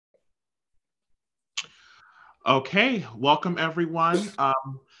Okay, welcome everyone.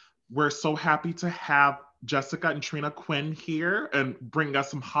 We're so happy to have Jessica and Trina Quinn here and bring us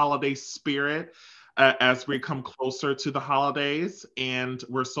some holiday spirit as we come closer to the holidays. And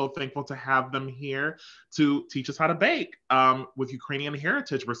we're so thankful to have them here to teach us how to bake with Ukrainian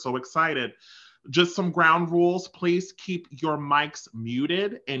heritage. We're so excited. Just some ground rules. Please keep your mics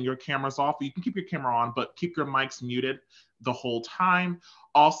muted and your cameras off. You can keep your camera on, but keep your mics muted the whole time.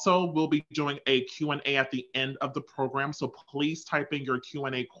 Also, we'll be doing a Q&A at the end of the program, so please type in your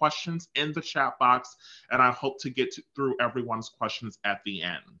Q&A questions in the chat box, and I hope to get through everyone's questions at the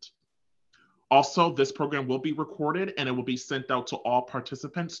end. Also, this program will be recorded and it will be sent out to all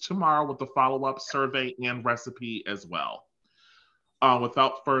participants tomorrow with the follow-up survey and recipe as well.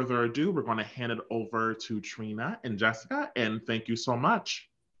 Without further ado, we're going to hand it over to Trina and Jessica, and thank you so much.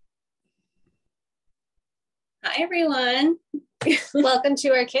 Hi, everyone. Welcome to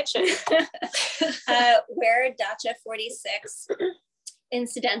our kitchen. We're Dacha 46,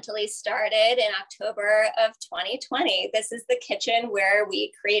 incidentally started in October of 2020. This is the kitchen where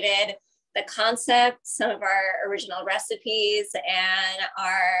we created the concept, some of our original recipes, and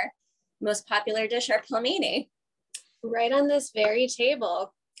our most popular dish, our pelmeni. Right on this very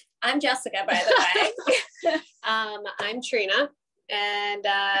table. I'm Jessica, by the way. I'm Trina, and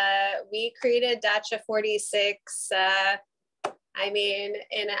we created Dacha 46,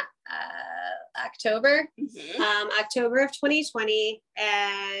 in October, October of 2020,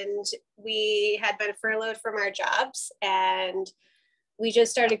 and we had been furloughed from our jobs, and we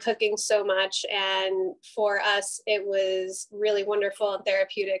just started cooking so much, and for us, it was really wonderful and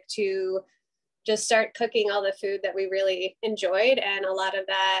therapeutic to just start cooking all the food that we really enjoyed. And a lot of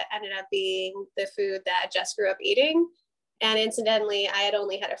that ended up being the food that Jess grew up eating. And incidentally, I had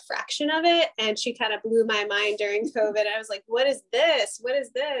only had a fraction of it. And she kind of blew my mind during COVID. I was like, what is this? What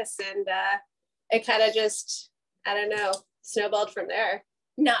is this? And it kind of just, I don't know, snowballed from there.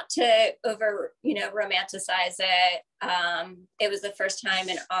 Not to over, romanticize it. It was the first time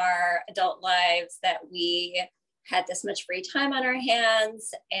in our adult lives that we had this much free time on our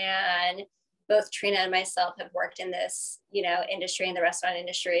hands. And both Trina and myself have worked in this, industry, in the restaurant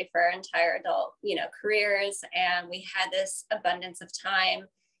industry for our entire adult, careers. And we had this abundance of time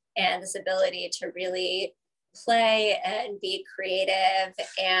and this ability to really play and be creative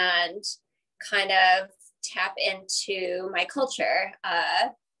and kind of tap into my culture.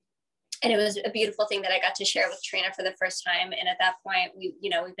 And it was a beautiful thing that I got to share with Trina for the first time. And at that point, we've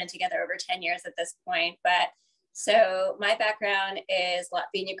been together over 10 years at this point, but so my background is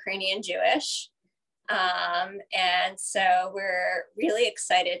Latvian, Ukrainian, Jewish. And so we're really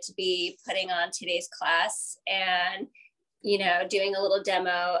excited to be putting on today's class and, doing a little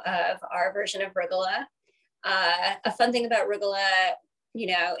demo of our version of rugelach. A fun thing about rugelach,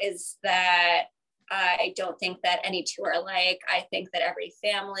 is that I don't think that any two are alike. I think that every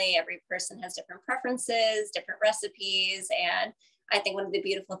family, every person has different preferences, different recipes, and I think one of the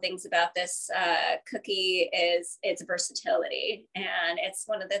beautiful things about this cookie is its versatility. And it's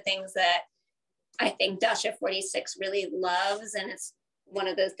one of the things that I think Dacha 46 really loves. And it's one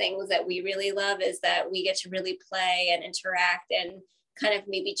of those things that we really love is that we get to really play and interact and kind of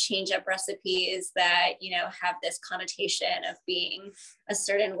maybe change up recipes that, have this connotation of being a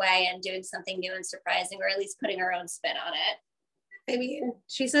certain way and doing something new and surprising, or at least putting our own spin on it. I mean,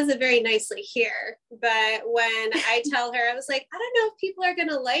 she says it very nicely here, but when I tell her, I was like, I don't know if people are going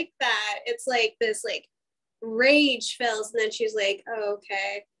to like that. It's like this rage fills. And then she's like, oh,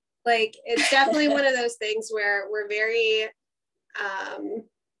 okay. Like, it's definitely one of those things where we're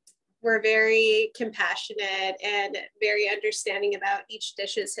very compassionate and very understanding about each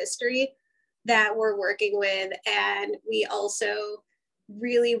dish's history that we're working with. And we also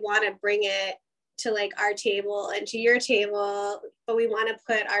really want to bring it to our table and to your table, but we want to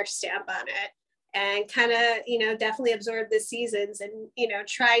put our stamp on it and kind of, definitely absorb the seasons and,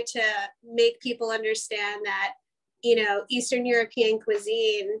 try to make people understand that, Eastern European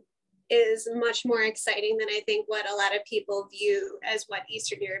cuisine is much more exciting than I think what a lot of people view as what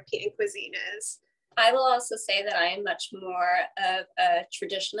Eastern European cuisine is. I will also say that I am much more of a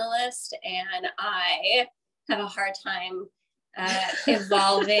traditionalist, and I have a hard time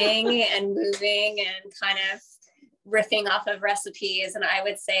evolving and moving and kind of riffing off of recipes. And I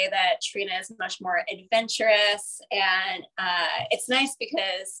would say that Trina is much more adventurous, and it's nice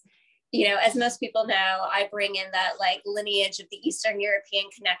because, as most people know, I bring in that lineage of the Eastern European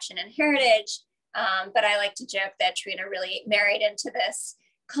connection and heritage. But I like to joke that Trina really married into this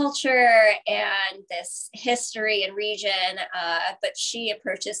culture and this history and region, but she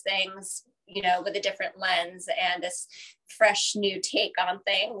approaches things, with a different lens and this fresh new take on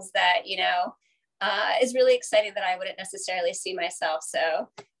things that, is really exciting that I wouldn't necessarily see myself. So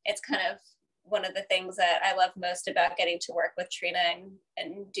it's kind of one of the things that I love most about getting to work with Trina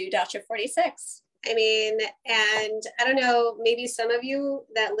and do Dacha 46. I mean, and I don't know, maybe some of you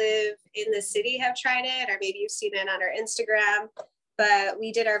that live in the city have tried it, or maybe you've seen it on our Instagram, but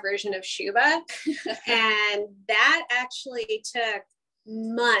we did our version of Shuba. And that actually took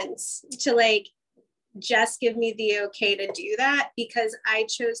months to like just give me the okay to do that, because I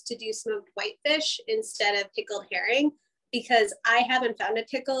chose to do smoked whitefish instead of pickled herring, because I haven't found a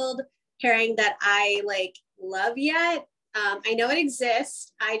pickled herring that I like love yet. I know it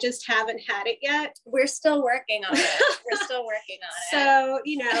exists. I just haven't had it yet. We're still working on it. We're still working on it. So,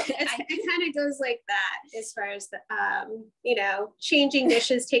 you know, it kind of goes like that as far as the, you know, changing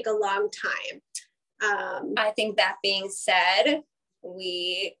dishes take a long time. I think that being said,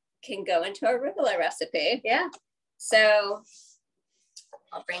 we can go into a arugula recipe. Yeah. So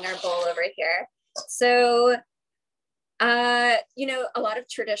I'll bring our bowl over here. So you know, a lot of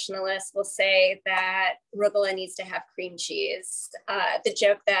traditionalists will say that arugula needs to have cream cheese. The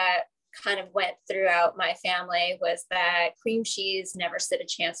joke that kind of went throughout my family was that cream cheese never stood a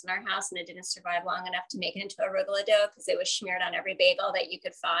chance in our house, and it didn't survive long enough to make it into arugula dough because it was smeared on every bagel that you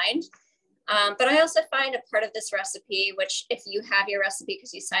could find. But I also find a part of this recipe, which if you have your recipe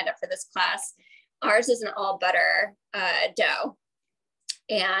because you signed up for this class, ours is an all butter dough.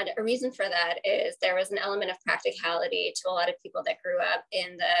 And a reason for that is there was an element of practicality to a lot of people that grew up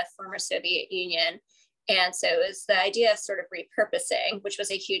in the former Soviet Union. And so it was the idea of sort of repurposing, which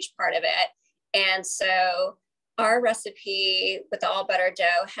was a huge part of it. And so our recipe with the all butter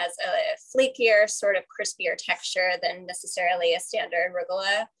dough has a flakier, sort of crispier texture than necessarily a standard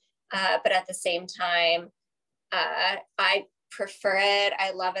arugula. But at the same time, I prefer it.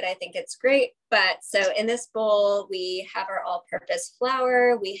 I love it. I think it's great. But so in this bowl, we have our all-purpose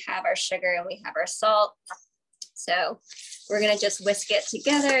flour, we have our sugar, and we have our salt. So we're going to just whisk it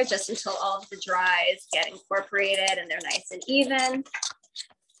together just until all of the dries get incorporated and they're nice and even.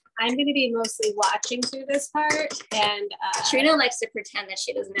 I'm going to be mostly watching through this part. And Trina likes to pretend that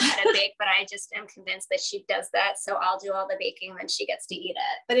she doesn't know how to bake, but I just am convinced that she does that. So I'll do all the baking, then she gets to eat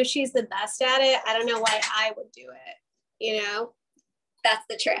it. But if she's the best at it, I don't know why I would do it. You know, that's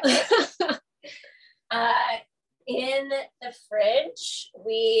the trick. In the fridge,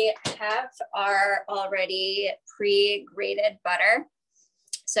 we have our already pre-grated butter.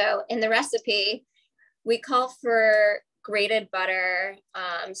 So in the recipe, we call for grated butter.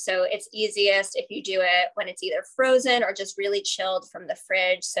 So it's easiest if you do it when it's either frozen or just really chilled from the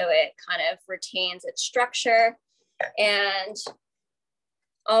fridge, so it kind of retains its structure. And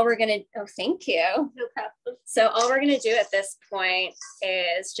all we're gonna, oh, thank you. No problem. So all we're gonna do at this point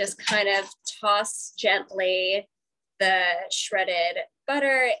is just kind of toss gently the shredded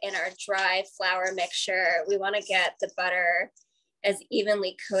butter in our dry flour mixture. We wanna get the butter as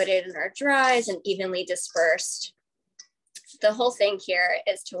evenly coated in our dries and evenly dispersed. The whole thing here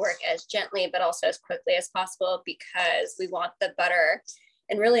is to work as gently, but also as quickly as possible, because we want the butter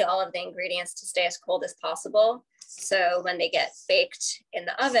and really all of the ingredients to stay as cold as possible. So when they get baked in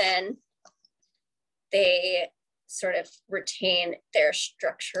the oven, they sort of retain their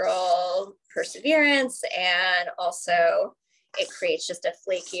structural perseverance, and also it creates just a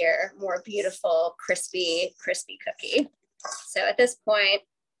flakier, more beautiful, crispy cookie. So at this point,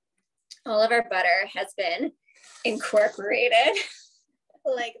 all of our butter has been incorporated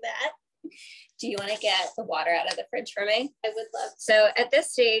like that. Do you want to get the water out of the fridge for me? I would love to. So at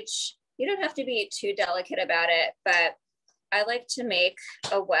this stage, you don't have to be too delicate about it, but I like to make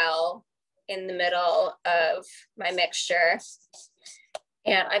a well in the middle of my mixture,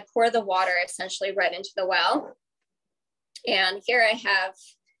 and I pour the water essentially right into the well. And here I have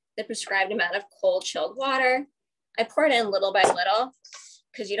the prescribed amount of cold chilled water. I pour it in little by little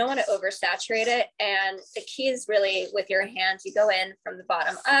because you don't want to oversaturate it. And the key is really with your hands. You go in from the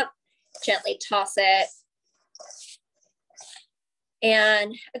bottom up, gently toss it.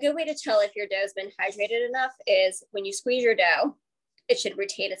 And a good way to tell if your dough has been hydrated enough is when you squeeze your dough, it should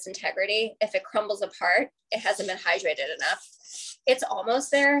retain its integrity. If it crumbles apart, it hasn't been hydrated enough. It's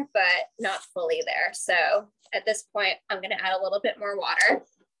almost there, but not fully there. So at this point, I'm going to add a little bit more water.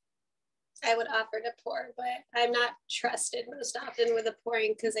 I would offer to pour, but I'm not trusted most often with the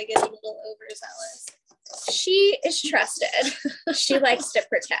pouring because I get a little overzealous. She is trusted. She likes to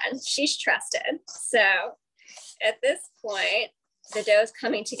pretend she's trusted. So at this point, the dough is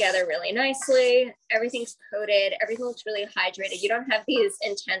coming together really nicely. Everything's coated. Everything looks really hydrated. You don't have these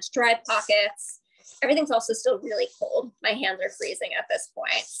intense dry pockets. Everything's also still really cold. My hands are freezing at this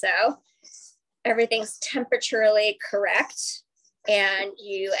point. So everything's temperaturally correct. And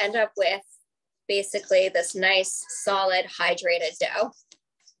you end up with basically this nice, solid, hydrated dough.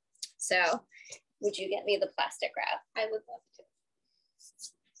 So would you get me the plastic wrap? I would love to.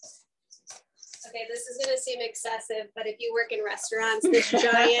 Okay, this is going to seem excessive, but if you work in restaurants, this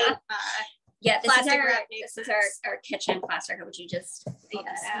giant yeah, this plastic is our, wrap this is our kitchen plastic wrap. Would you just pull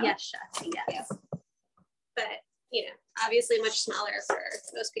yes, that out? yes, chef, yes. But, you know, obviously much smaller for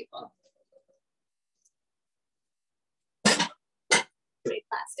most people. Great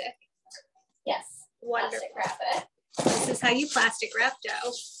plastic. Yes. Wonderful. Plastic wrap it. This is how you plastic wrap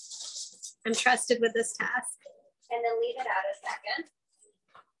dough. I'm trusted with this task. And then leave it out a second.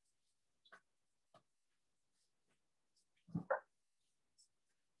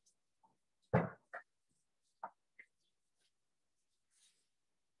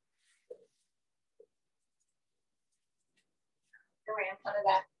 Don't worry, I'm coming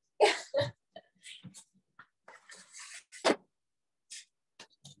back.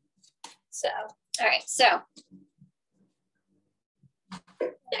 So, all right, so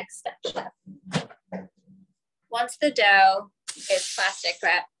next step, chef. Once the dough is plastic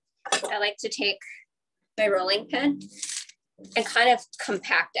wrapped, I like to take my rolling pin and kind of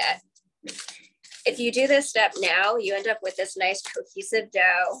compact it. If you do this step now, you end up with this nice cohesive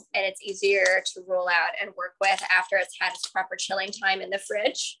dough, and it's easier to roll out and work with after it's had its proper chilling time in the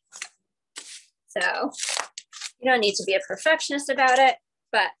fridge. So you don't need to be a perfectionist about it,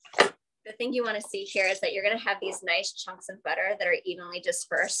 but the thing you want to see here is that you're going to have these nice chunks of butter that are evenly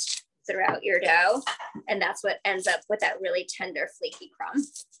dispersed throughout your dough. And that's what ends up with that really tender, flaky crumb.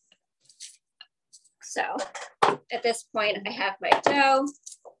 So at this point, I have my dough.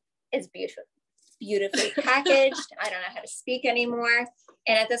 It's beautifully packaged. I don't know how to speak anymore.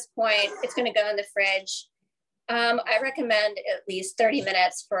 And at this point, it's going to go in the fridge. I recommend at least 30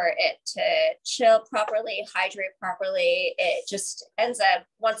 minutes for it to chill properly, hydrate properly. It just ends up,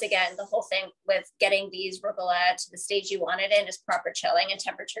 once again, the whole thing with getting these rugelach to the stage you want it in is proper chilling and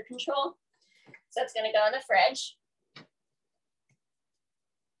temperature control. So it's going to go in the fridge.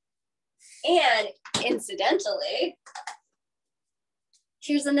 And incidentally,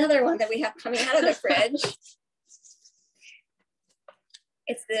 here's another one that we have coming out of the fridge.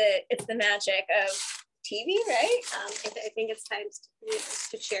 It's the magic of TV, right? I think it's time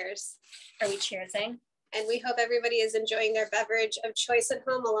to cheers. Are we cheersing? And we hope everybody is enjoying their beverage of choice at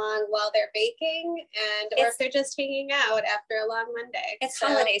home along while they're baking, or if they're just hanging out after a long Monday. It's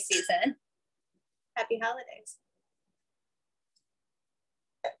holiday season. Happy holidays.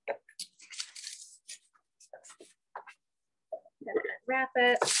 Wrap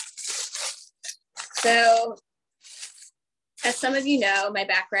it. So, as some of you know, my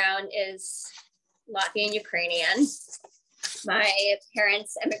background is Latvian and Ukrainian. My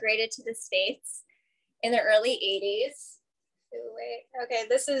parents immigrated to the States in the early 80s. Ooh, wait, okay,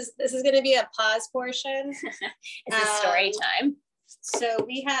 this is going to be a pause portion. It's a story time. So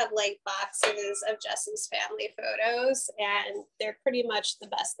we have like boxes of Justin's family photos, and they're pretty much the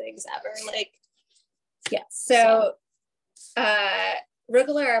best things ever. Like, yeah. So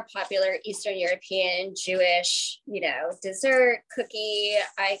rugelach are a popular Eastern European Jewish, dessert cookie.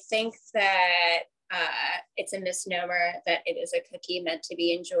 I think that it's a misnomer that it is a cookie meant to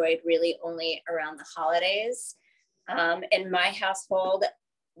be enjoyed really only around the holidays. In my household,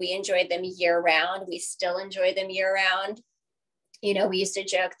 we enjoyed them year round. We still enjoy them year round. We used to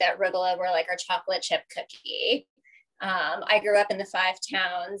joke that rugelach were like our chocolate chip cookie. I grew up in the Five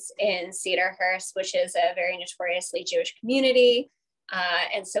Towns in Cedarhurst, which is a very notoriously Jewish community.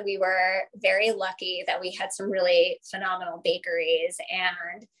 And so we were very lucky that we had some really phenomenal bakeries,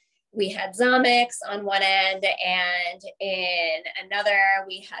 and we had Zamix on one end, and in another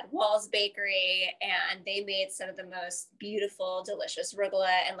we had Wall's Bakery, and they made some of the most beautiful, delicious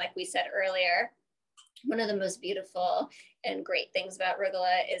rugelach. And like we said earlier, one of the most beautiful and great things about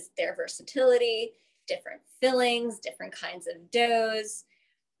rugelach is their versatility, different fillings, different kinds of doughs,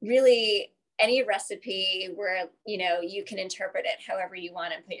 really any recipe where, you can interpret it however you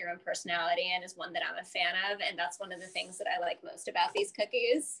want and put your own personality in is one that I'm a fan of. And that's one of the things that I like most about these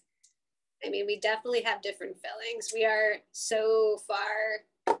cookies. I mean, we definitely have different fillings. We are so far,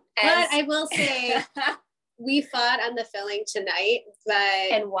 but I will say we fought on the filling tonight.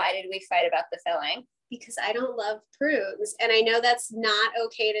 And why did we fight about the filling? Because I don't love prunes. And I know that's not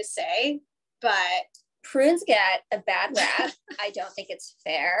okay to say, but prunes get a bad rap. I don't think it's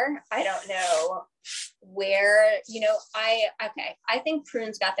fair. I don't know where, I think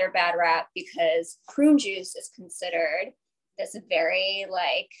prunes got their bad rap because prune juice is considered this very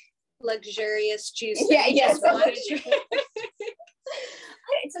luxurious juice. Yeah, yes.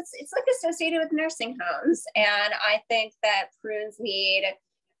 It's like associated with nursing homes. And I think that prunes need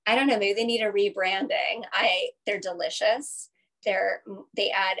I don't know, maybe they need a rebranding. They're delicious.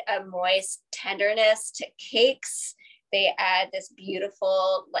 They add a moist tenderness to cakes. They add this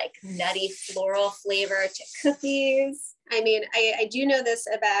beautiful, like nutty floral flavor to cookies. I mean, I do know this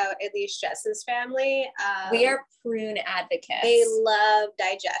about at least Jess's family. We are prune advocates. They love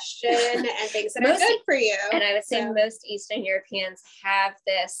digestion and things that are good for you. And I would say most Eastern Europeans have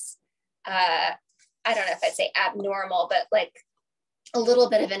this, I don't know if I'd say abnormal, but like a little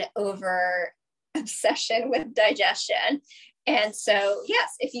bit of an over obsession with digestion. And so,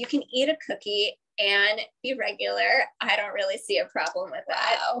 yes, if you can eat a cookie and be regular, I don't really see a problem with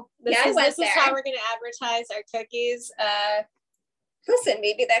that. Wow. This is how we're going to advertise our cookies. Listen,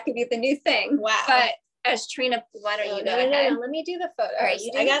 maybe that could be the new thing. Wow. But as Trina, why don't you go ahead? No, let me do the photos. All right,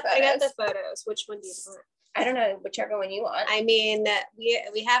 you do I got the photos. Which one do you want? I don't know, whichever one you want. I mean,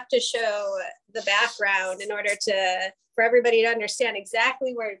 we have to show the background in order for everybody to understand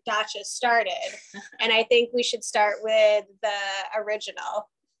exactly where Dacha started. And I think we should start with the original,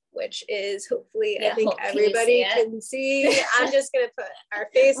 which is hopefully, I think everybody can see. I'm just going to put our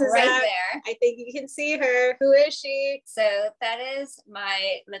faces right out. There. I think you can see her. Who is she? So that is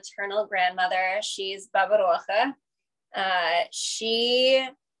my maternal grandmother. She's Baba Rocha. She,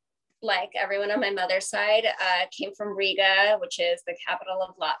 like everyone on my mother's side, came from Riga, which is the capital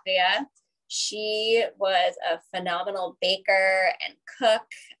of Latvia. She was a phenomenal baker and cook.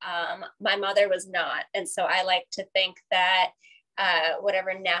 My mother was not. And so I like to think that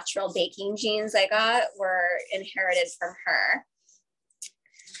whatever natural baking genes I got were inherited from her.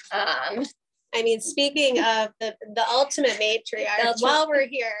 I mean, speaking of the ultimate matriarch, while we're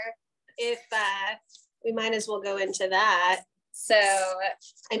here, if we might as well go into that. So,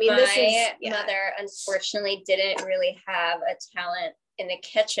 I mean, my mother unfortunately didn't really have a talent in the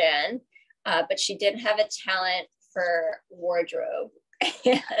kitchen, but she did have a talent for wardrobe.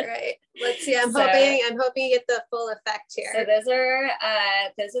 Right. Let's see. I'm hoping you get the full effect here. So those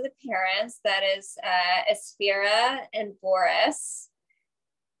are the parents. That is Aspira and Boris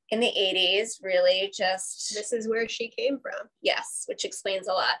in the 80s. Really, just this is where she came from. Yes, which explains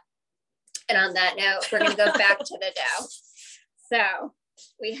a lot. And on that note, we're going to go back to the dough. So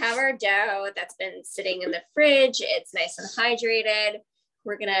we have our dough that's been sitting in the fridge. It's nice and hydrated.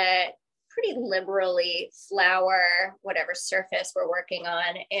 We're going to pretty liberally flour whatever surface we're working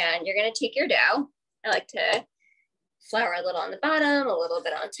on. And you're going to take your dough. I like to flour a little on the bottom, a little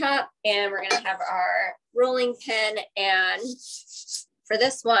bit on top. And we're going to have our rolling pin. And for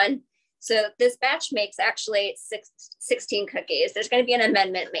this one, so this batch makes actually 16 cookies. There's going to be an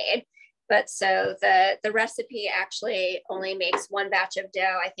amendment made. But so the recipe actually only makes one batch of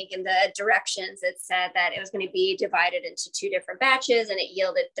dough. I think in the directions it said that it was going to be divided into 2 different batches and it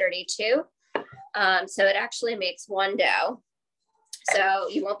yielded 32. So it actually makes one dough. So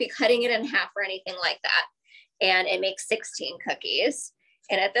you won't be cutting it in half or anything like that. And it makes 16 cookies.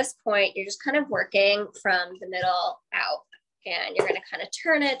 And at this point, you're just kind of working from the middle out. And you're going to kind of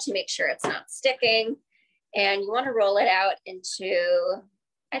turn it to make sure it's not sticking. And you want to roll it out into,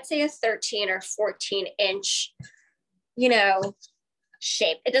 I'd say, a 13 or 14 inch,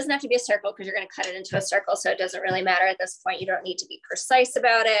 shape. It doesn't have to be a circle because you're going to cut it into a circle. So it doesn't really matter at this point. You don't need to be precise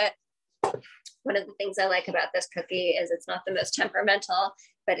about it. One of the things I like about this cookie is it's not the most temperamental,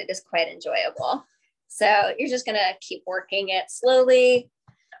 but it is quite enjoyable. So you're just going to keep working it slowly.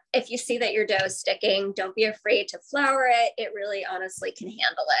 If you see that your dough is sticking, don't be afraid to flour it. It really honestly can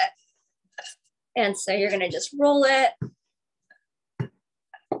handle it. And so you're going to just roll it.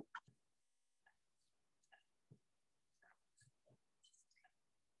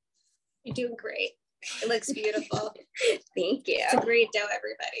 You're doing great. It looks beautiful. Thank you. It's a great dough,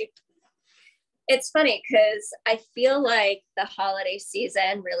 everybody. It's funny because I feel like the holiday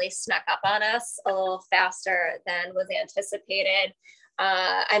season really snuck up on us a little faster than was anticipated.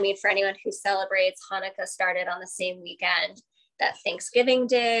 I mean, for anyone who celebrates, Hanukkah started on the same weekend that Thanksgiving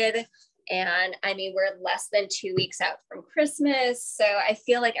did. And I mean, we're less than 2 weeks out from Christmas. So I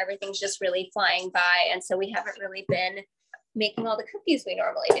feel like everything's just really flying by. And so we haven't really been making all the cookies we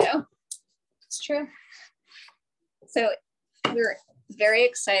normally do. It's true. So we're very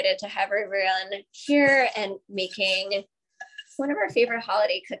excited to have everyone here and making one of our favorite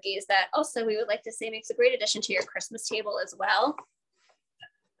holiday cookies that also we would like to say makes a great addition to your Christmas table as well.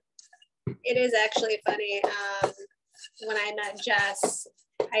 It is actually funny. When I met Jess,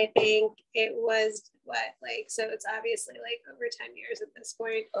 I think it was so it's obviously like over 10 years at this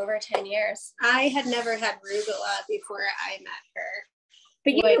point. Over 10 years. I had never had rugelach before I met her.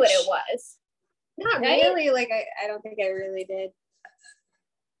 But you knew what it was. Not really. Like, I don't think I really did.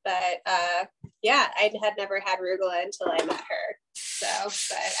 But yeah, I had never had rugelach until I met her.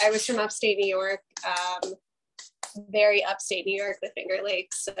 So, but I was from upstate New York, very upstate New York, the Finger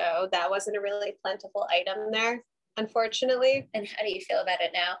Lakes. So that wasn't a really plentiful item there, unfortunately. And how do you feel about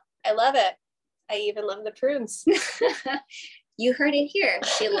it now? I love it. I even love the prunes. You heard it here.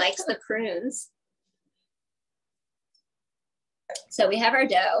 She likes the prunes. So we have our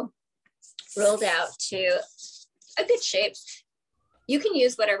dough rolled out to a good shape. You can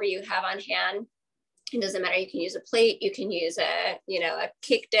use whatever you have on hand. It doesn't matter. You can use a plate. You can use a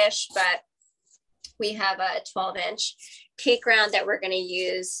cake dish, but we have a 12-inch cake round that we're going to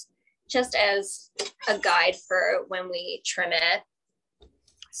use just as a guide for when we trim it.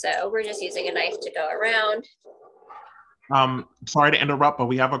 So we're just using a knife to go around. Sorry to interrupt, but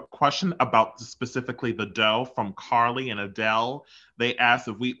we have a question about specifically the dough from Carly and Adele. They asked,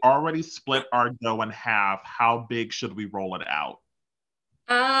 if we already split our dough in half, how big should we roll it out?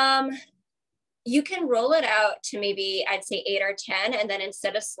 You can roll it out to maybe, I'd say 8 or 10, and then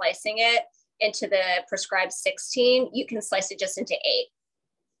instead of slicing it into the prescribed 16, you can slice it just into 8.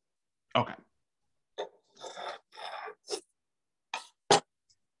 Okay.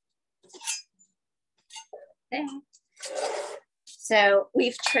 Okay. So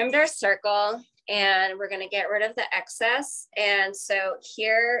we've trimmed our circle and we're going to get rid of the excess. And so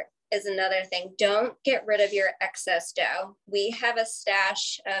here is another thing. Don't get rid of your excess dough. We have a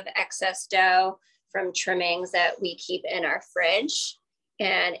stash of excess dough from trimmings that we keep in our fridge,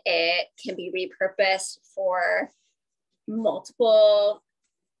 and it can be repurposed for multiple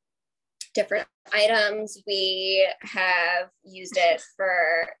different items. We have used it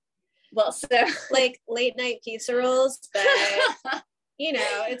for, well, so like late night pizza rolls, but you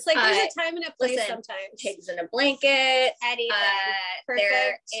know, it's like there's a time and a place. Sometimes pigs in a blanket, anything.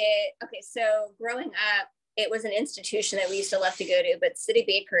 Perfect. Okay, so growing up, it was an institution that we used to love to go to, but City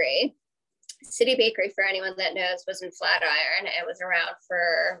Bakery, for anyone that knows, was in Flatiron. It was around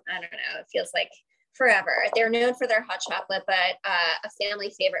for, I don't know, it feels like forever. They're known for their hot chocolate, but a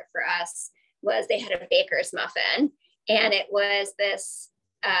family favorite for us was they had a baker's muffin, and it was this,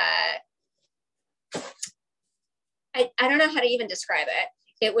 I don't know how to even describe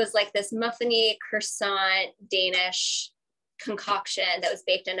it. It was like this muffiny croissant Danish concoction that was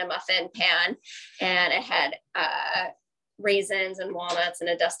baked in a muffin pan, and it had raisins and walnuts and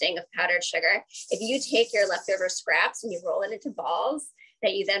a dusting of powdered sugar. If you take your leftover scraps and you roll it into balls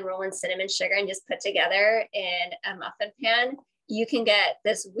that you then roll in cinnamon sugar and just put together in a muffin pan, you can get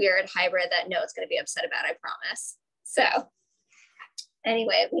this weird hybrid that no one's going to be upset about, I promise. So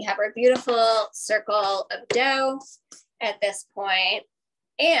anyway, we have our beautiful circle of dough at this point.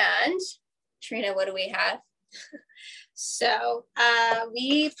 And Trina, what do we have? So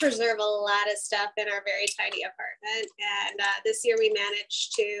we preserve a lot of stuff in our very tiny apartment. And this year we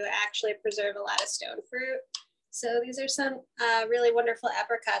managed to actually preserve a lot of stone fruit. So these are some really wonderful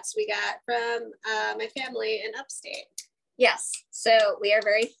apricots we got from my family in upstate. Yes, so we are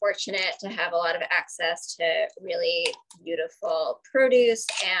very fortunate to have a lot of access to really beautiful produce.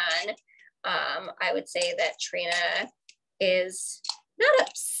 And I would say that Trina is not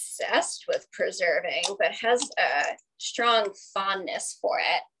obsessed with preserving, but has a strong fondness for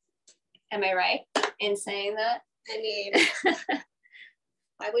it. Am I right in saying that? I mean,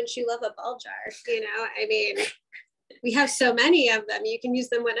 why wouldn't you love a ball jar? You know, I mean, we have so many of them. You can use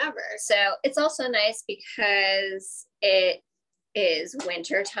them whenever. So it's also nice because it is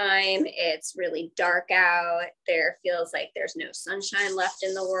winter time. It's really dark out. There feels like there's no sunshine left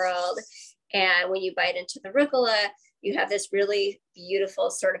in the world. And when you bite into the rugelach, you have this really beautiful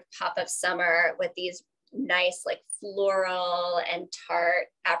sort of pop of summer with these nice like floral and tart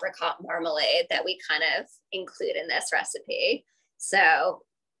apricot marmalade that we kind of include in this recipe. So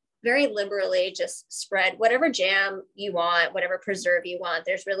very liberally just spread whatever jam you want, whatever preserve you want.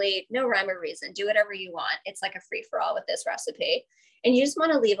 There's really no rhyme or reason. Do whatever you want. It's like a free for all with this recipe. And you just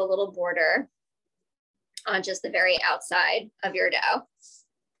want to leave a little border on just the very outside of your dough,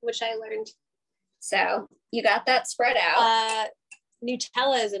 which I learned. So you got that spread out.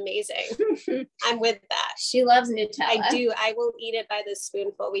 Nutella is amazing. I'm with that. She loves Nutella. I do. I will eat it by the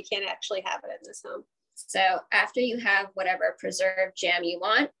spoonful. We can't actually have it in this home. So after you have whatever preserved jam you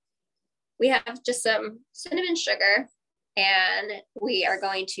want, we have just some cinnamon sugar, and we are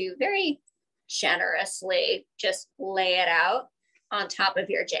going to very generously just lay it out on top of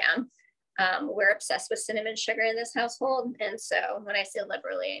your jam. We're obsessed with cinnamon sugar in this household. And so when I say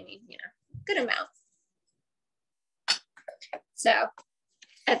liberally, I mean, you know, good amount. So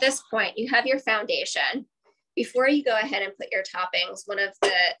at this point, you have your foundation. Before you go ahead and put your toppings, one of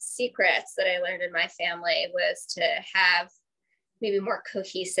the secrets that I learned in my family was to have maybe more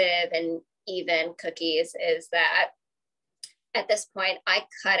cohesive and even cookies is that at this point, I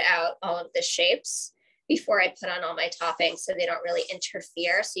cut out all of the shapes before I put on all my toppings so they don't really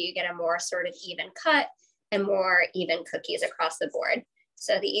interfere. So you get a more sort of even cut and more even cookies across the board.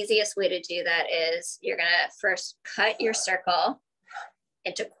 So the easiest way to do that is you're gonna first cut your circle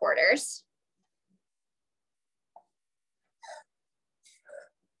into quarters.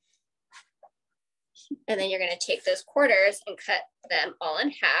 And then you're gonna take those quarters and cut them all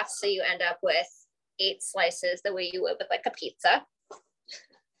in half. So you end up with 8 slices the way you would with like a pizza.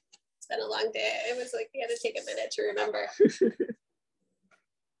 It's been a long day. It was like, you had to take a minute to remember.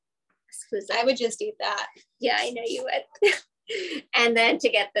 I would just eat that. Yeah, I know you would. And then to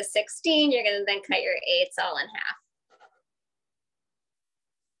get the 16, you're gonna then cut your 8s all in half.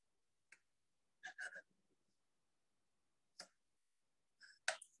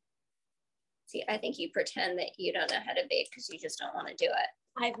 See, I think you pretend that you don't know how to bake because you just don't want to do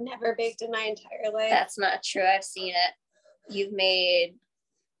it. I've never baked in my entire life. That's not true. I've seen it. You've made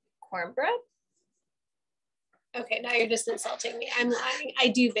cornbread? Okay, now you're just insulting me. I'm lying. I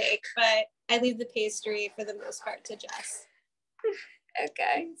do bake, but I leave the pastry for the most part to Jess.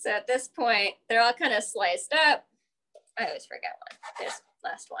 Okay, so at this point, they're all kind of sliced up. I always forget one. There's the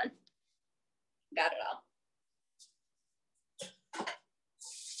last one. Got it all.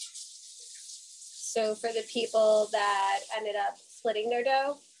 So for the people that ended up splitting their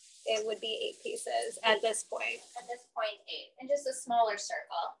dough, it would be 8 pieces at this point. At this point, 8, and just a smaller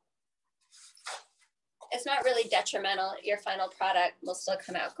circle. It's not really detrimental. Your final product will still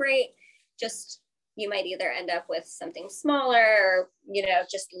come out great. Just you might either end up with something smaller or, you know,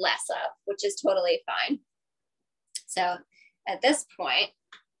 just less up, which is totally fine. So at this point,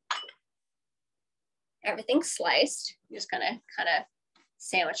 everything's sliced. I'm just gonna kind of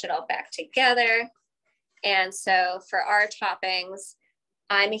sandwich it all back together. And so for our toppings,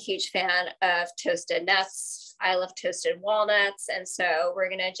 I'm a huge fan of toasted nuts. I love toasted walnuts. And so we're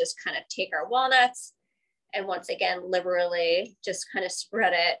gonna just kind of take our walnuts and once again, liberally just kind of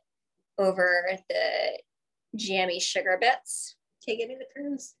spread it over the jammy sugar bits. Okay, give me the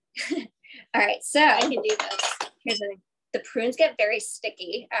prunes. All right, so I can do this. Here's the thing. The prunes get very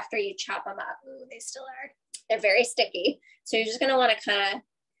sticky after you chop them up. Ooh, they still are. They're very sticky. So you're just gonna wanna kind of,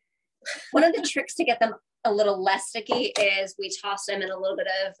 one of the tricks to get them a little less sticky is we toss them in a little bit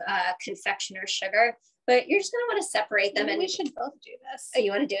of confectioner sugar, but you're just gonna wanna separate them. Maybe and we should both do this. Oh,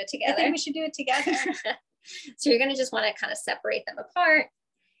 you wanna do it together? I think we should do it together. So you're gonna just wanna kind of separate them apart.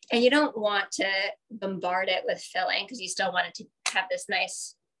 And you don't want to bombard it with filling because you still want it to have this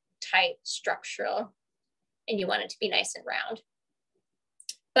nice, tight structural, and you want it to be nice and round.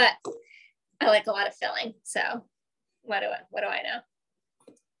 But I like a lot of filling, so what do I know?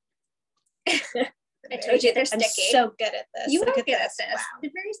 I told you they're sticky. I'm so good at this. You are good at this. Wow.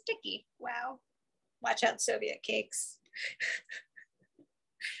 They're very sticky. Wow. Watch out, Soviet cakes.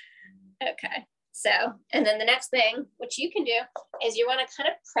 Okay. So, and then the next thing, which you can do, is you want to kind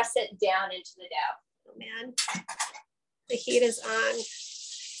of press it down into the dough. Oh man, the heat is on.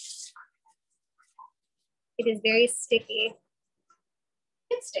 It is very sticky.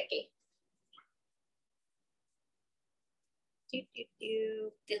 It's sticky. They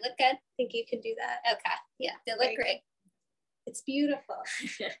look good. I think you can do that. Okay. Yeah, they look great. It's beautiful.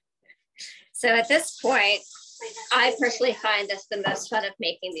 So at this point, I personally find this the most fun of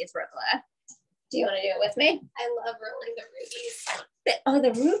making these rugelach. Do you want to do it with me? I love rolling the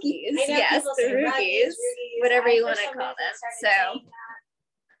rugies. The rugies. Yes, the rugies. Whatever you want to call them. So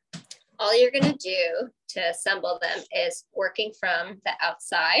all you're going to do to assemble them is working from the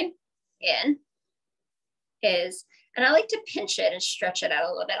outside in is, and I like to pinch it and stretch it out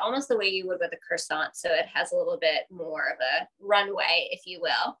a little bit, almost the way you would with a croissant. So it has a little bit more of a runway, if you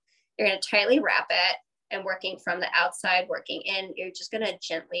will. You're going to tightly wrap it. And working from the outside, working in, you're just gonna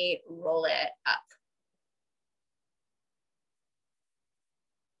gently roll it up.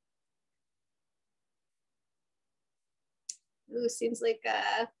 Ooh, seems like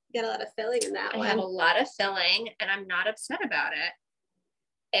you got a lot of filling in that one. I have a lot of filling and I'm not upset about it.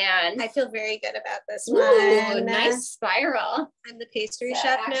 And I feel very good about this one. Nice spiral. I'm the pastry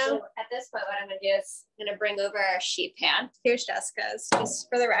chef now. At this point, what I'm gonna do is I'm gonna bring over our sheet pan. Here's Jessica's, just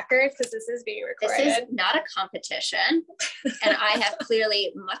for the record, because this is being recorded. This is not a competition, and I have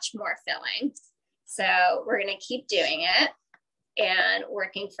clearly much more filling. So we're gonna keep doing it and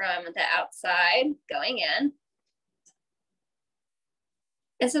working from the outside, going in.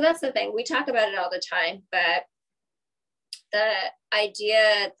 And so that's the thing, we talk about it all the time, but the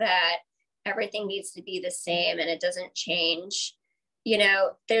idea that everything needs to be the same and it doesn't change, you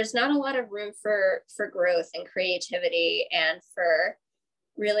know, there's not a lot of room for growth and creativity and for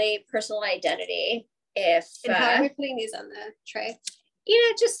really personal identity if and how are we putting these on the tray?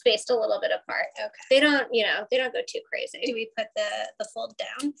 Just spaced a little bit apart. Okay. They don't go too crazy. Do we put the fold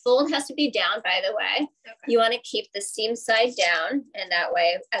down? Fold has to be down, by the way. Okay. You want to keep the seam side down, and that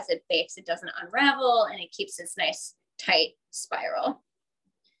way, as it bakes, it doesn't unravel, and it keeps this nice tight spiral.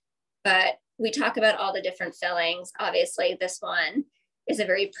 But we talk about all the different fillings. Obviously, this one is a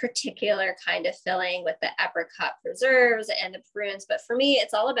very particular kind of filling with the apricot preserves and the prunes. But for me,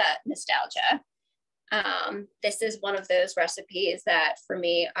 it's all about nostalgia. This is one of those recipes that for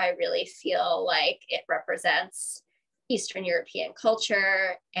me, I really feel like it represents Eastern European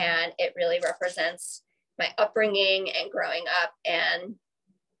culture, and it really represents my upbringing and growing up, and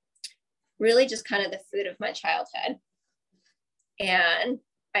really just kind of the food of my childhood. And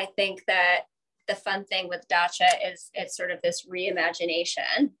I think that the fun thing with Dacha is it's sort of this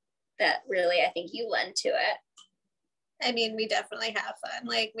reimagination that really, I think you lend to it. I mean, we definitely have fun.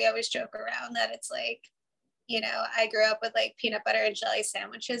 Like, we always joke around that it's like, I grew up with like peanut butter and jelly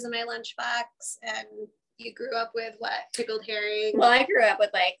sandwiches in my lunchbox, and you grew up with what? Pickled herring? Well, I grew up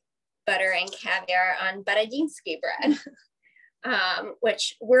with like butter and caviar on Baradinsky bread,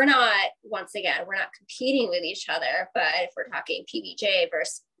 which we're not competing with each other, but if we're talking PBJ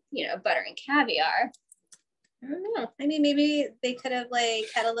versus, butter and caviar, I don't know. I mean, maybe they could have like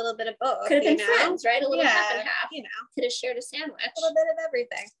had a little bit of both. Could have been friends, right? A little half and half. Could have shared a sandwich. A little bit of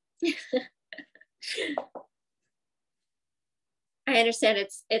everything. I understand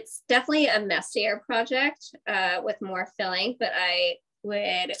it's definitely a messier project with more filling, but I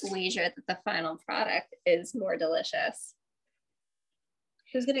would wager that the final product is more delicious.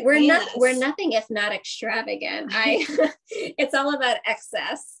 Who's gonna we're nothing if not extravagant. It's all about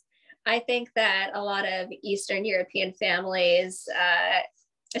excess. I think that a lot of Eastern European families,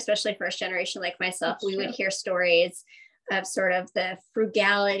 especially first generation like myself, we would hear stories of sort of the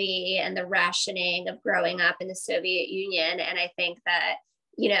frugality and the rationing of growing up in the Soviet Union. And I think that,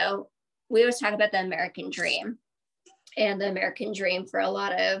 we always talk about the American dream, and the American dream for a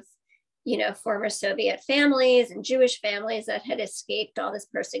lot of, former Soviet families and Jewish families that had escaped all this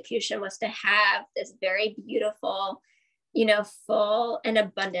persecution was to have this very beautiful, full and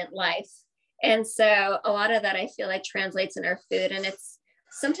abundant life. And so a lot of that I feel like translates in our food, and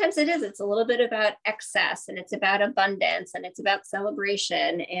sometimes it's a little bit about excess, and it's about abundance, and it's about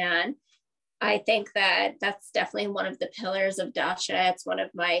celebration. And I think that that's definitely one of the pillars of Dacha. It's one of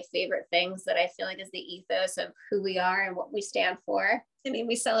my favorite things that I feel like is the ethos of who we are and what we stand for. I mean,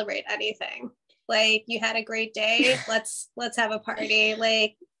 we celebrate anything. Like, you had a great day, let's have a party.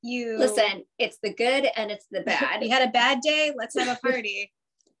 Like, listen, it's the good and it's the bad. You had a bad day, let's have a party.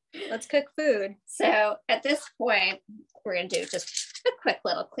 Let's cook food. So at this point, we're gonna do just a quick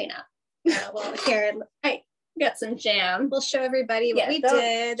little cleanup. Well, here, I got some jam. We'll show everybody what we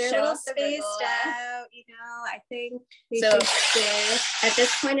did. They're a little spaced out, I think. So at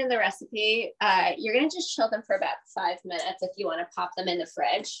this point in the recipe, you're gonna just chill them for about 5 minutes if you want to pop them in the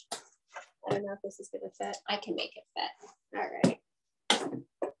fridge. I don't know if this is gonna fit. I can make it fit. All right.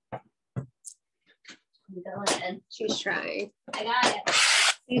 I'm going in. She's trying. I got it.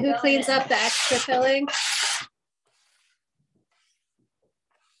 See who cleans up the extra filling?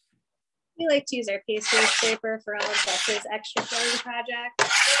 We like to use our pastry scraper for all of Dus's extra filling projects.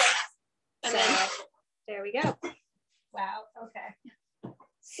 So there we go. Wow. Okay.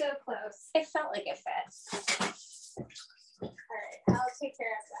 So close. It felt like it fit. All right. I'll take care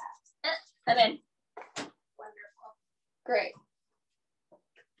of that. I'm in. Wonderful. Great.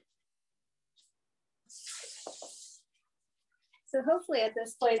 So hopefully at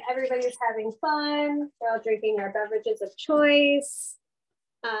this point, everybody's having fun. We're all drinking our beverages of choice.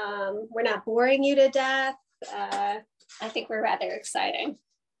 We're not boring you to death. I think we're rather exciting.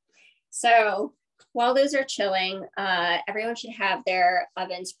 So while those are chilling, everyone should have their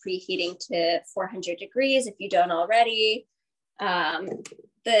ovens preheating to 400 degrees if you don't already.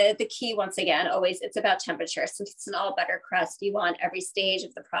 The key, once again, always, it's about temperature. Since it's an all butter crust, you want every stage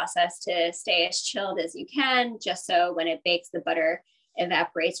of the process to stay as chilled as you can, just so when it bakes, the butter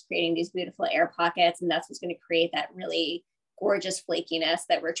evaporates, creating these beautiful air pockets. And that's what's going to create that really gorgeous flakiness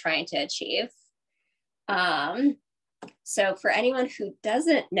that we're trying to achieve. So for anyone who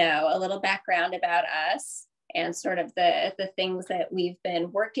doesn't know a little background about us and sort of the things that we've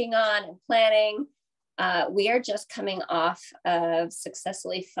been working on and planning, we are just coming off of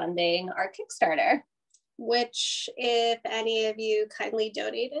successfully funding our Kickstarter. Which, if any of you kindly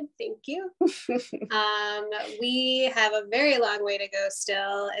donated, thank you. We have a very long way to go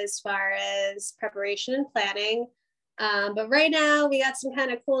still as far as preparation and planning. But right now we got some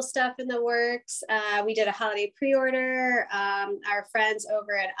kind of cool stuff in the works. We did a holiday pre-order. Our friends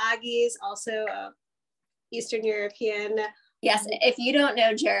over at Augie's, also a Eastern European. Yes, if you don't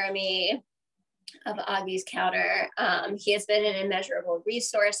know Jeremy of Augie's Counter, he has been an immeasurable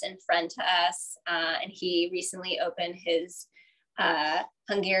resource and friend to us, and he recently opened his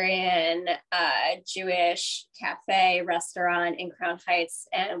Hungarian Jewish cafe restaurant in Crown Heights,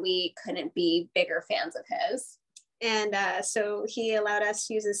 and we couldn't be bigger fans of his. And so he allowed us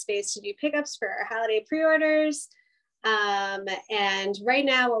to use his space to do pickups for our holiday pre-orders. And right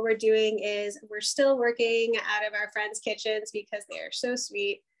now what we're doing is we're still working out of our friends' kitchens because they are so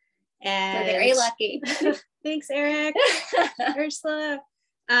sweet. And we're very lucky. Thanks, Eric, Ursula.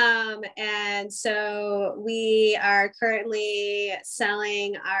 And so we are currently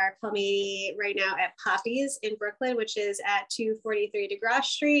selling our palmini right now at Poppy's in Brooklyn, which is at 243 DeGrasse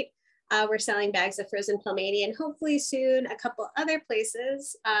Street. We're selling bags of frozen palmini and hopefully soon a couple other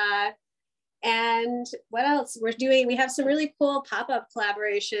places. And what else we're doing? We have some really cool pop-up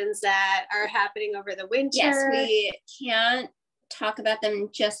collaborations that are happening over the winter. Yes, we can't talk about them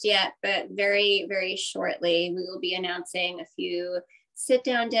just yet, but very, very shortly, we will be announcing a few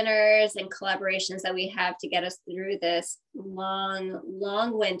sit-down dinners and collaborations that we have to get us through this long,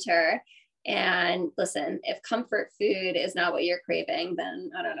 long winter. And listen, if comfort food is not what you're craving,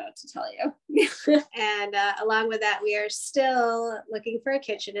 then I don't know what to tell you. And along with that, we are still looking for a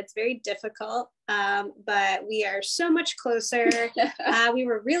kitchen. It's very difficult, but we are so much closer. We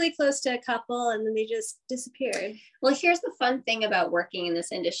were really close to a couple and then they just disappeared. Well, here's the fun thing about working in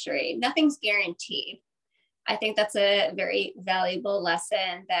this industry. Nothing's guaranteed. I think that's a very valuable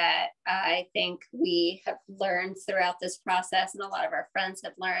lesson that I think we have learned throughout this process, and a lot of our friends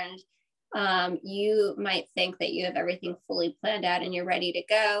have learned. You might think that you have everything fully planned out and you're ready to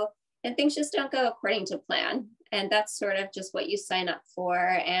go, and things just don't go according to plan. And that's sort of just what you sign up for.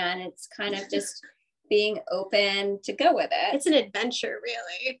 And it's kind of just being open to go with it. It's an adventure,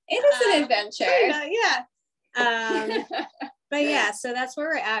 really. It is an adventure. Yeah. But yeah, so that's where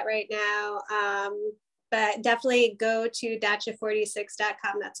we're at right now. But definitely go to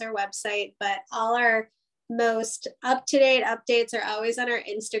dacha46.com. That's our website. But all our most up-to-date updates are always on our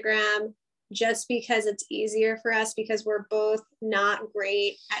Instagram, just because it's easier for us because we're both not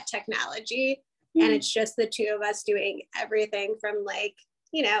great at technology. Mm-hmm. And it's just the two of us doing everything from like,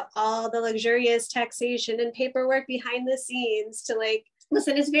 you know, all the luxurious taxation and paperwork behind the scenes to like,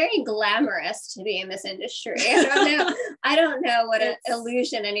 listen, it's very glamorous to be in this industry. I don't know what an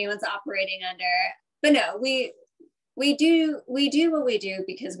illusion anyone's operating under. But no, we do what we do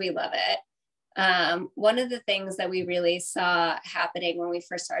because we love it. One of the things that we really saw happening when we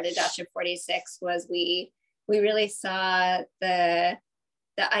first started Dacha 46 was we really saw the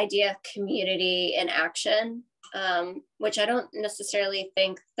idea of community in action, which I don't necessarily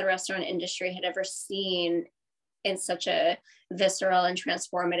think the restaurant industry had ever seen in such a visceral and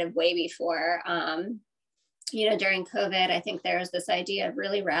transformative way before. You know, during COVID, I think there was this idea of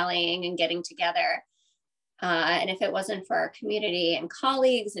really rallying and getting together. And if it wasn't for our community and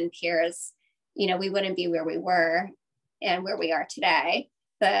colleagues and peers, you know, we wouldn't be where we were and where we are today.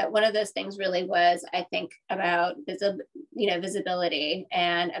 But one of those things really was, I think, about visibility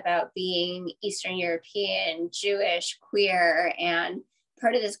and about being Eastern European, Jewish, queer, and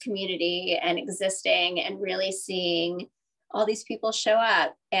part of this community and existing and really seeing all these people show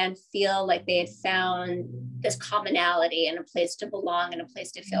up and feel like they had found this commonality and a place to belong and a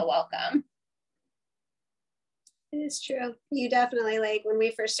place to feel welcome. It is true. You definitely, like, when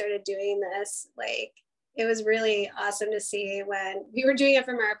we first started doing this, like, it was really awesome to see when we were doing it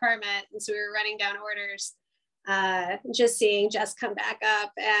from our apartment. And so we were running down orders, just seeing Jess come back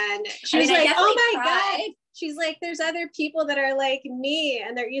up. And she was like, oh my God. She's like, there's other people that are like me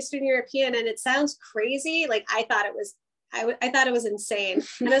and they're Eastern European. And it sounds crazy. Like, I thought it was insane.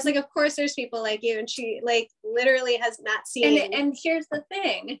 And I was like, of course there's people like you. And she like literally has not seen. And here's the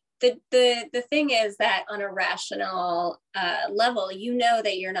thing. The thing is that on a rational level, you know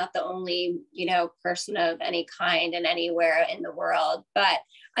that you're not the only, you know, person of any kind and anywhere in the world. But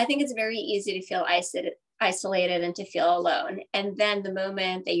I think it's very easy to feel isolated and to feel alone. And then the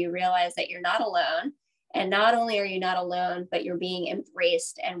moment that you realize that you're not alone, and not only are you not alone, but you're being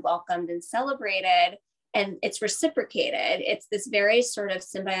embraced and welcomed and celebrated, and it's reciprocated. It's this very sort of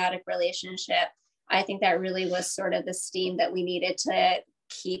symbiotic relationship. I think that really was sort of the steam that we needed to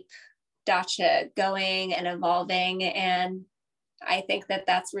keep Dacha going and evolving. And I think that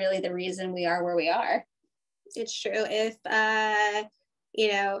that's really the reason we are where we are. It's true. If,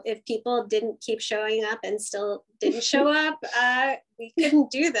 if people didn't keep showing up and still didn't show up, we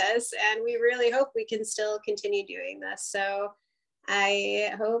couldn't do this. And we really hope we can still continue doing this. So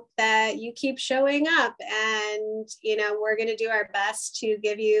I hope that you keep showing up, and, you know, we're going to do our best to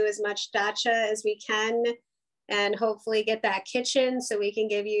give you as much Dacha as we can, and hopefully get that kitchen so we can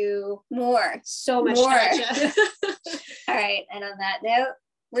give you so much Dacha. All right. And on that note,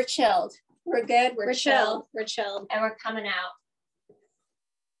 we're chilled. We're good. We're chilled. We're chilled. And we're coming out.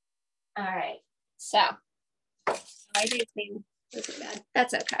 All right. So I do think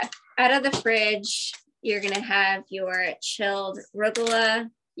that's okay. Out of the fridge, you're going to have your chilled rugula.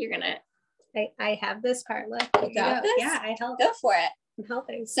 You're going to, I have this, Carla. You got this? Yeah, I help. Go for it. I'm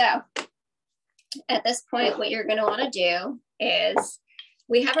helping. So at this point, what you're going to want to do is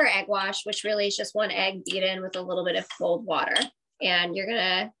we have our egg wash, which really is just one egg beaten with a little bit of cold water. And you're going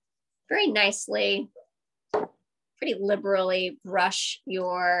to very nicely, pretty liberally brush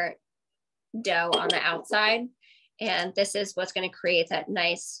your dough on the outside. And this is what's going to create that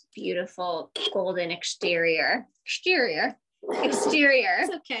nice, beautiful golden exterior. It's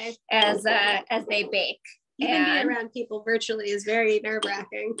okay. As they bake. Even being around people virtually is very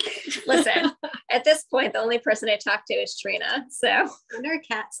nerve-wracking. Listen, at this point, the only person I talk to is Trina. So and our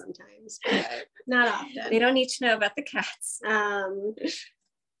cat sometimes, but not often. They don't need to know about the cats.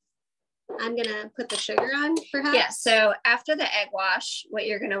 I'm gonna put the sugar on, perhaps. Yeah. So after the egg wash, what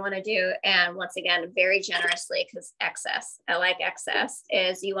you're gonna want to do, and once again, very generously, because I like excess,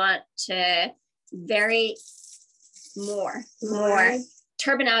 is you want to more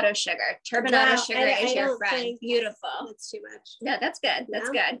turbinado sugar. Turbinado sugar is your friend. Beautiful. That's too much. No, that's good. That's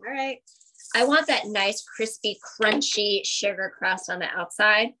good. All right. I want that nice, crispy, crunchy sugar crust on the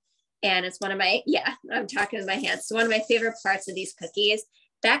outside. And it's one of my, I'm talking with my hands. It's one of my favorite parts of these cookies.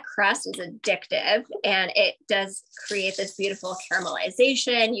 That crust is addictive, and it does create this beautiful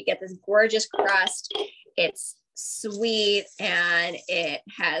caramelization. You get this gorgeous crust. It's sweet, and it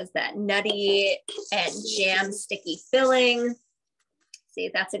has that nutty and jam sticky filling. See,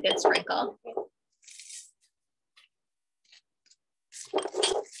 that's a good sprinkle.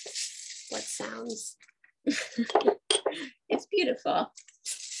 What sounds? It's beautiful.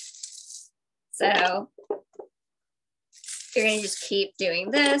 So you're going to just keep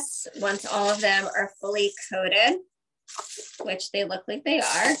doing this. Once all of them are fully coated, which they look like they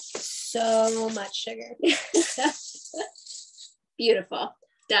are. So much sugar. Beautiful.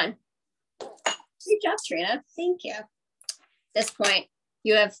 Done. Good job, Trina. Thank you. At this point,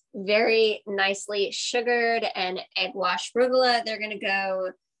 you have very nicely sugared and egg wash rugula. They're going to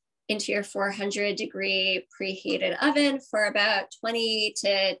go into your 400-degree preheated oven for about 20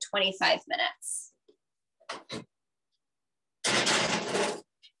 to 25 minutes.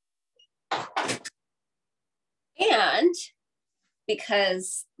 And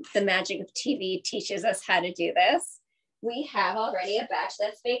because the magic of TV teaches us how to do this, we have already a batch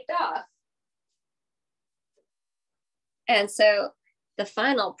that's baked off. And so the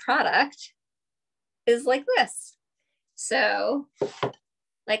final product is like this. So,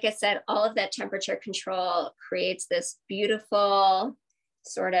 like I said, all of that temperature control creates this beautiful,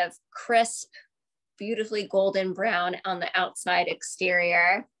 sort of crisp, beautifully golden brown on the outside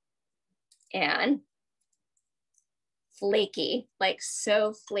exterior, and flaky, like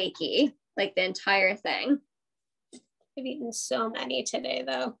so flaky, like the entire thing. I've eaten so many today,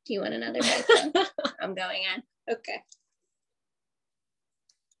 though. Do you want another bite? I'm going in. Okay.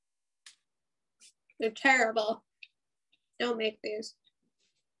 They're terrible. Don't make these.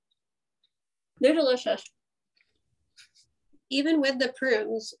 They're delicious. Even with the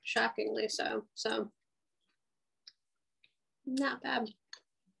prunes, shockingly so. So, not bad.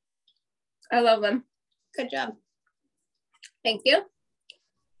 I love them. Good job. Thank you.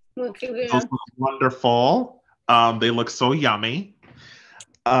 Those look wonderful. They look so yummy.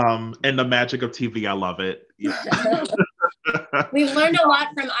 And the magic of TV, I love it. Yeah. We've learned a lot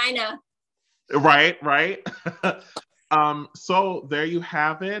from Ina. Right. So there you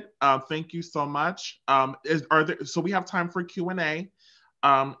have it. Thank you so much. So we have time for Q&A.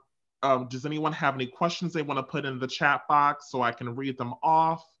 Does anyone have any questions they want to put in the chat box so I can read them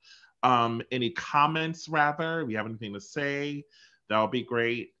off? Any comments, rather? If you have anything to say, that would be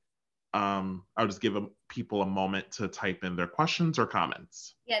great. I'll just give people a moment to type in their questions or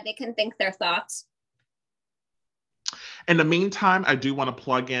comments. Yeah, they can think their thoughts. In the meantime, I do want to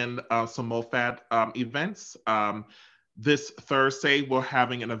plug in some MOFAD events. This Thursday, we're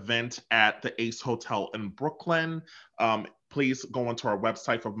having an event at the Ace Hotel in Brooklyn. Please go onto our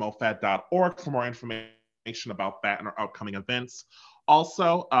website for mofad.org for more information about that and our upcoming events.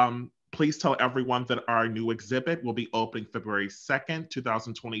 Also, please tell everyone that our new exhibit will be opening February 2nd,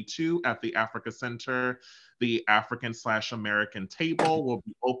 2022 at the Africa Center. The African/American table will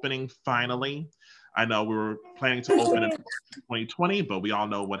be opening finally. I know we were planning to open in 2020, but we all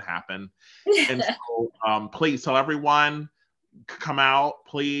know what happened. And so please tell everyone, come out,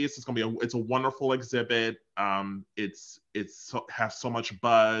 please. It's gonna be it's a wonderful exhibit. Has so much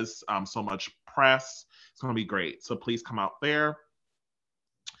buzz, so much press. It's gonna be great. So please come out there.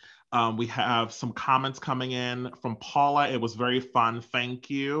 We have some comments coming in from Paula. It was very fun. Thank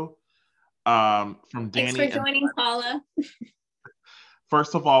you. From Danny. Thanks for joining, Paula.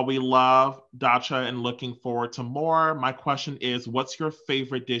 First of all, we love Dacha and looking forward to more. My question is, what's your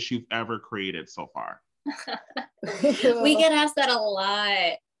favorite dish you've ever created so far? We get asked that a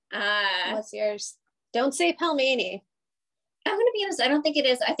lot. What's yours? Don't say pelmeni. I'm going to be honest, I don't think it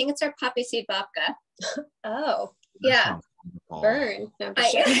is. I think it's our poppy seed babka. Oh, yeah. Burn. No,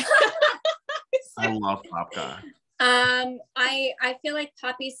 I love babka. I feel like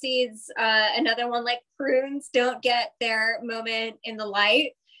poppy seeds, another one like prunes, don't get their moment in the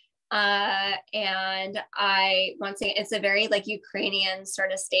light. And once again, it's a very like Ukrainian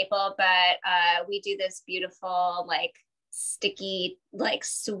sort of staple, but we do this beautiful, like sticky, like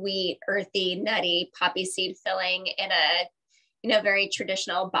sweet, earthy, nutty poppy seed filling in a, very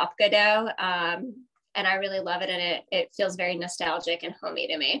traditional babka dough. And I really love it. And it feels very nostalgic and homey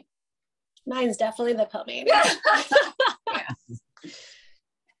to me. Mine's definitely the pelmeni.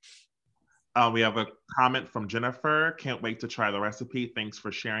 We have a comment from Jennifer. Can't wait to try the recipe. Thanks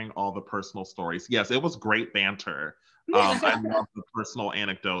for sharing all the personal stories. Yes, it was great banter. I love the personal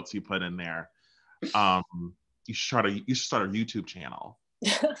anecdotes you put in there. You should start a YouTube channel.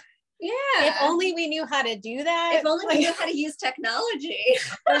 Yeah. If only we knew how to do that. If only we knew how to use technology.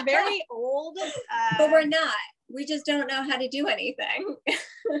 We're very old. But we're not. We just don't know how to do anything.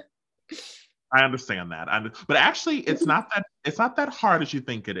 I understand that. But actually, it's not that hard as you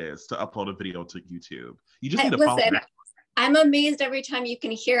think it is to upload a video to YouTube. You just need to follow that. I'm amazed every time you can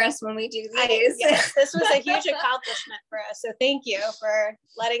hear us when we do these. Yes, this was a huge accomplishment for us. So thank you for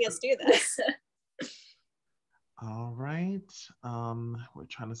letting us do this. All right. We're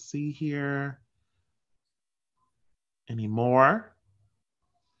trying to see here. Any more?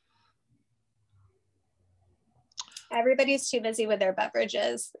 Everybody's too busy with their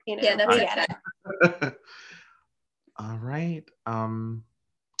beverages. Yeah, that's it. All right.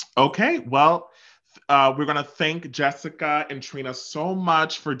 Okay. Well, we're going to thank Jessica and Trina so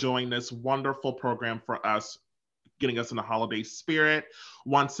much for doing this wonderful program for us, getting us in the holiday spirit.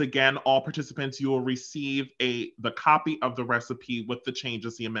 Once again, all participants, you will receive the copy of the recipe with the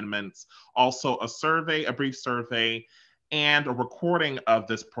changes, the amendments, also a brief survey, and a recording of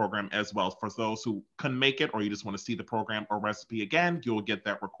this program as well. For those who couldn't make it, or you just want to see the program or recipe again, you'll get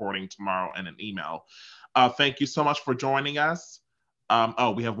that recording tomorrow in an email. Thank you so much for joining us.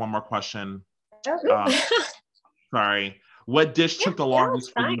 We have one more question. Sorry. What dish took the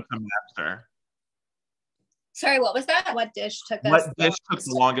longest for you to master? Sorry, what was that? What dish took the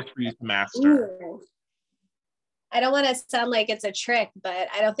longest for you to master? Ooh. I don't want to sound like it's a trick, but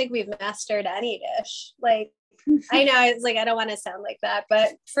I don't think we've mastered any dish. Like, I know it's like, I don't want to sound like that, but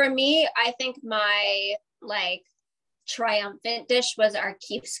for me, I think my like triumphant dish was our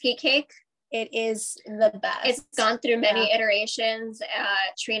keepski cake. It is the best. It's gone through many iterations.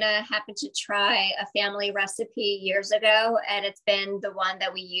 Trina happened to try a family recipe years ago, and it's been the one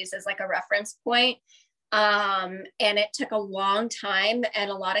that we use as like a reference point. And it took a long time, and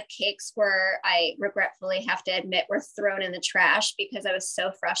a lot of cakes I regretfully have to admit, were thrown in the trash because I was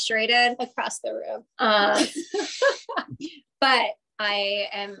so frustrated across the room. But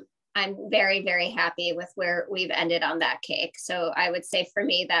I'm very, very happy with where we've ended on that cake. So I would say for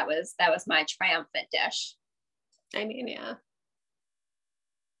me, that was my triumphant dish. I mean, yeah.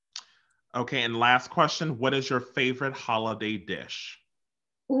 Okay. And last question, what is your favorite holiday dish?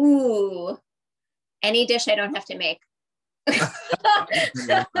 Ooh. Any dish I don't have to make.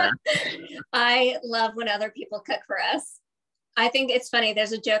 I love when other people cook for us. I think it's funny.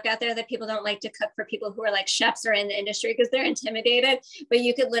 There's a joke out there that people don't like to cook for people who are like chefs or in the industry because they're intimidated. But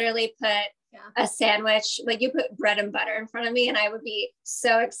you could literally put a sandwich, like you put bread and butter in front of me, and I would be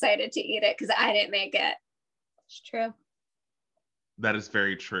so excited to eat it because I didn't make it. It's true. That is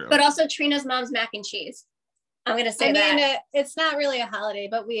very true. But also Trina's mom's mac and cheese. I'm going to say that. It's not really a holiday,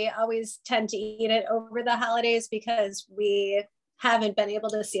 but we always tend to eat it over the holidays because we haven't been able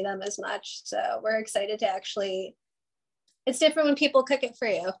to see them as much. So we're excited to actually, it's different when people cook it for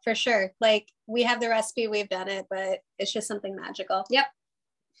you, for sure. Like we have the recipe, we've done it, but it's just something magical. Yep.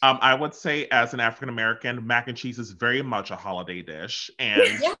 I would say, as an African American, mac and cheese is very much a holiday dish, and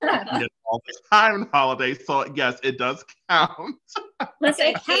Yeah. we eat it all the time on holidays. So yes, it does count.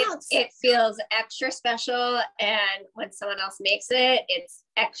 Listen, it feels extra special, and when someone else makes it, it's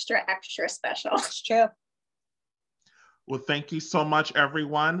extra special. It's true. Well, thank you so much,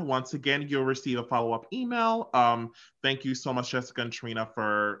 everyone. Once again, you'll receive a follow-up email. Thank you so much, Jessica and Trina,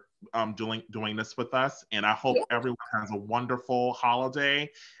 for doing this with us. And I hope everyone has a wonderful holiday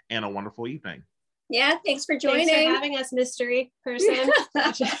and a wonderful evening. Yeah, thanks for joining. Thanks for having us, mystery person.